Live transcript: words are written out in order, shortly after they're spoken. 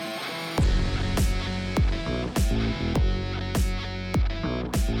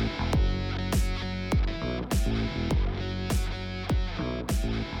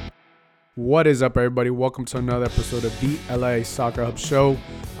What is up, everybody? Welcome to another episode of the LA Soccer Hub Show.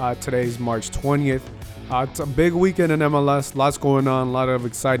 Today is March 20th. It's a big weekend in MLS. Lots going on. A lot of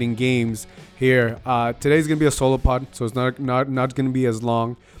exciting games here. Today's gonna be a solo pod, so it's not gonna be as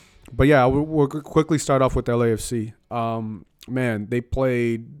long. But yeah, we'll quickly start off with LAFC. Man, they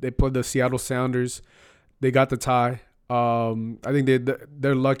played the Seattle Sounders. They got the tie. I think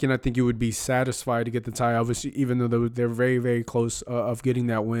they're lucky, and I think you would be satisfied to get the tie. Obviously, even though they're very, very close of getting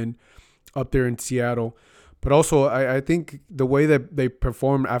that win up there in Seattle. But also, I think the way that they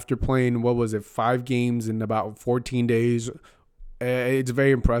performed after playing, 5 games in about 14 days, it's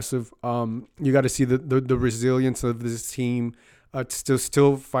very impressive. You got to see the resilience of this team to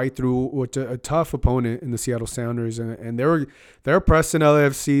still fight through with a tough opponent in the Seattle Sounders. And they're pressing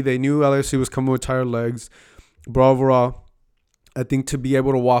LAFC. They knew LAFC was coming with tired legs. But overall, I think to be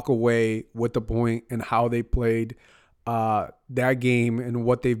able to walk away with the point and how they played that game and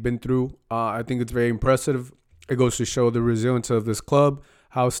what they've been through, I think it's very impressive. It goes to show the resilience of this club,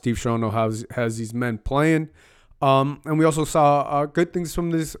 how Steve Strono has these men playing, and we also saw good things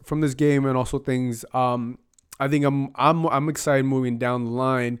from this game, and also things. I think I'm excited moving down the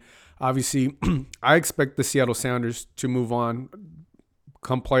line. Obviously, I expect the Seattle Sounders to move on,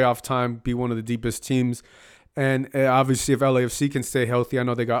 come playoff time, be one of the deepest teams. And obviously, if LAFC can stay healthy, I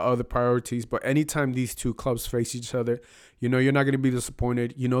know they got other priorities. But anytime these two clubs face each other, you know you're not going to be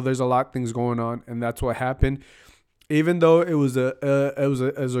disappointed. You know there's a lot of things going on, and that's what happened. Even though it was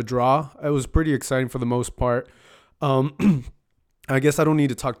a draw, it was pretty exciting for the most part. I guess I don't need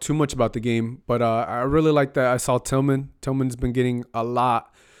to talk too much about the game, but I really like that I saw Tillman. Tillman's been getting a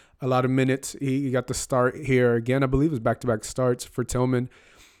lot of minutes. He got the start here again. I believe it was back-to-back starts for Tillman.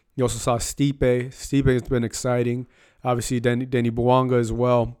 You also saw Stipe. Stipe has been exciting. Obviously, Denny Bouanga as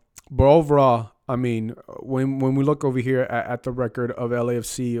well. But overall, I mean, when we look over here at the record of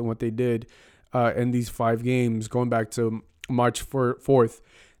LAFC and what they did in these 5 games, going back to March 4th,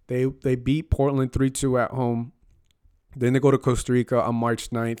 they beat Portland 3-2 at home. Then they go to Costa Rica on March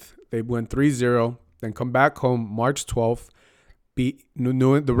 9th. They win 3-0. Then come back home March 12th, beat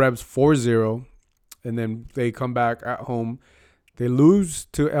the Rebs 4-0. And then they come back at home. They lose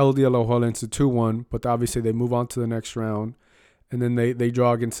to LD Alajuelense 2-1, but obviously they move on to the next round. And then they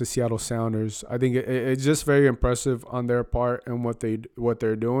draw against the Seattle Sounders. I think it's just very impressive on their part and what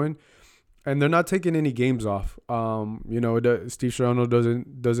they're doing. And they're not taking any games off. Steve Strono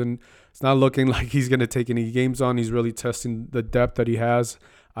doesn't. It's not looking like he's going to take any games on. He's really testing the depth that he has.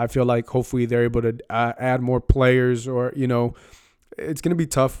 I feel like hopefully they're able to add more players, or it's going to be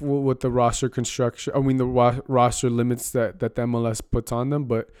tough with the roster construction. I mean, the roster limits that the MLS puts on them.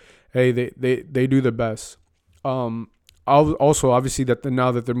 But hey, they do their best. Also, obviously,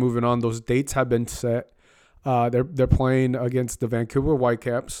 now that they're moving on, those dates have been set. They're playing against the Vancouver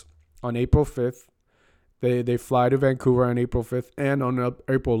Whitecaps on April 5th. They fly to Vancouver on April 5th, and on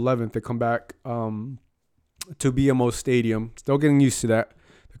April 11th they come back to BMO Stadium. Still getting used to that.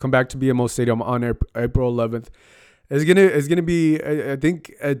 They come back to BMO Stadium on April 11th. It's gonna be. I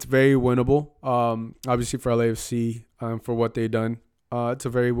think it's very winnable. Obviously for LAFC, for what they've done, it's a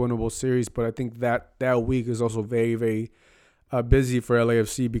very winnable series. But I think that week is also very, very busy for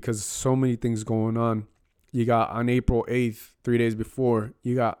LAFC because so many things going on. You got on April 8th, 3 days before,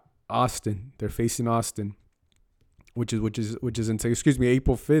 you got Austin. They're facing Austin, which is insane. Excuse me.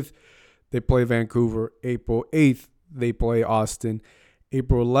 April 5th, they play Vancouver. April 8th, they play Austin.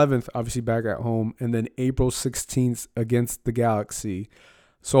 April 11th, obviously back at home, and then April 16th against the Galaxy.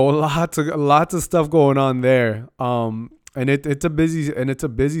 So lots of stuff going on there. And it's a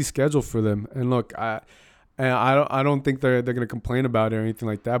busy schedule for them. And look, I don't think they're going to complain about it or anything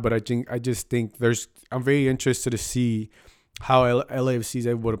like that. But I just think I'm very interested to see how LAFC is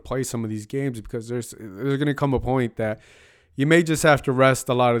able to play some of these games, because there's going to come a point that you may just have to rest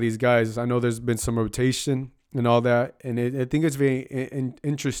a lot of these guys. I know there's been some rotation and all that, and I think it's very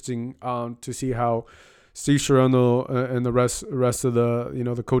interesting to see how Steve Strono and the rest of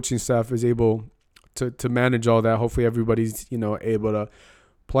the the coaching staff is able to manage all that. Hopefully everybody's able to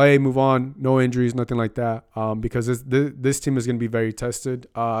play, move on, no injuries, nothing like that, because this team is going to be very tested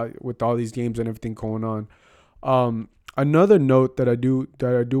with all these games and everything going on. Another note that I do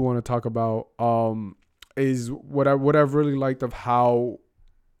want to talk about is what I've really liked of how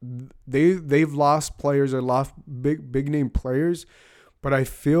they've lost players. They lost big name players, but I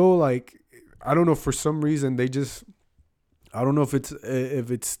feel like, I don't know, for some reason I don't know if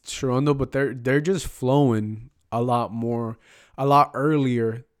it's Toronto, but they're just flowing a lot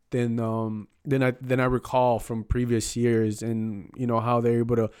earlier than I recall from previous years, and how they're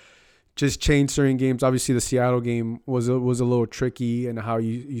able to just change certain games. Obviously, the Seattle game was a little tricky and how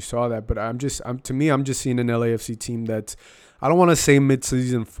you saw that. But I'm just seeing an LAFC team that's, I don't want to say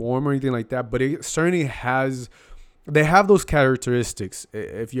mid-season form or anything like that, but it certainly has. They have those characteristics,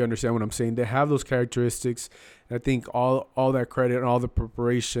 if you understand what I'm saying. They have those characteristics. And I think all that credit and all the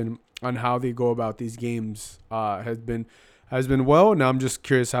preparation on how they go about these games has been well. Now I'm just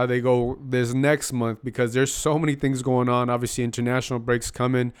curious how they go this next month, because there's so many things going on. Obviously, international breaks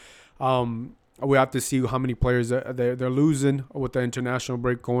coming. We have to see how many players they're losing with the international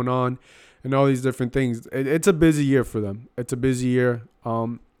break going on and all these different things. It's a busy year for them. It's a busy year.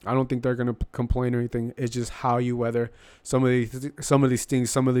 I don't think they're going to complain or anything. It's just how you weather some of these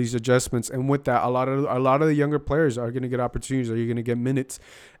things, some of these adjustments. And with that, a lot of the younger players are going to get opportunities, or you're going to get minutes.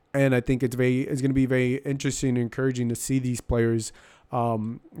 And I think it's going to be very interesting and encouraging to see these players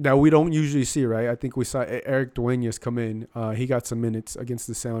that we don't usually see, right? I think we saw Eric Duenas come in. He got some minutes against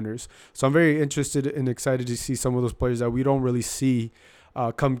the Sounders. So I'm very interested and excited to see some of those players that we don't really see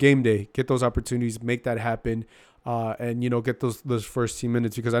come game day, get those opportunities, make that happen. And get those first team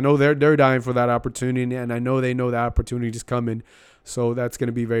minutes, because I know they're dying for that opportunity, and I know they know that opportunity is coming. So that's going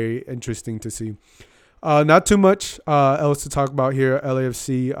to be very interesting to see. Not too much else to talk about here.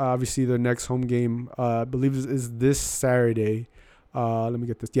 LAFC, obviously their next home game, I believe is this Saturday. Let me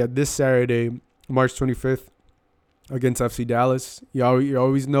get this. Yeah, this Saturday, March 25th, against FC Dallas. You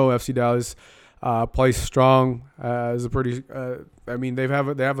always know FC Dallas plays strong. Is a pretty. They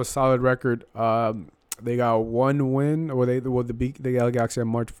have a solid record. They got one win, or they got actually on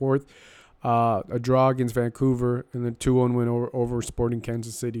March 4th, a draw against Vancouver, and then 2-1 win over Sporting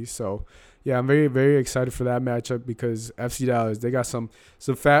Kansas City. So, yeah, I'm very, very excited for that matchup, because FC Dallas, they got some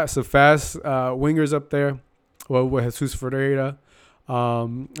fast wingers up there. Well, with Jesus Ferreira,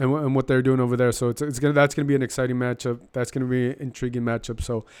 and what they're doing over there. So that's gonna be an exciting matchup. That's gonna be an intriguing matchup.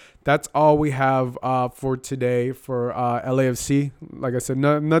 So that's all we have for today for LAFC. Like I said,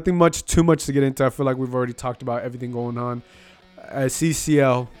 nothing too much to get into. I feel like we've already talked about everything going on at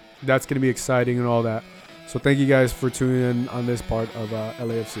CCL. That's gonna be exciting and all that. So thank you guys for tuning in on this part of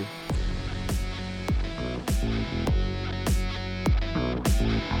LAFC.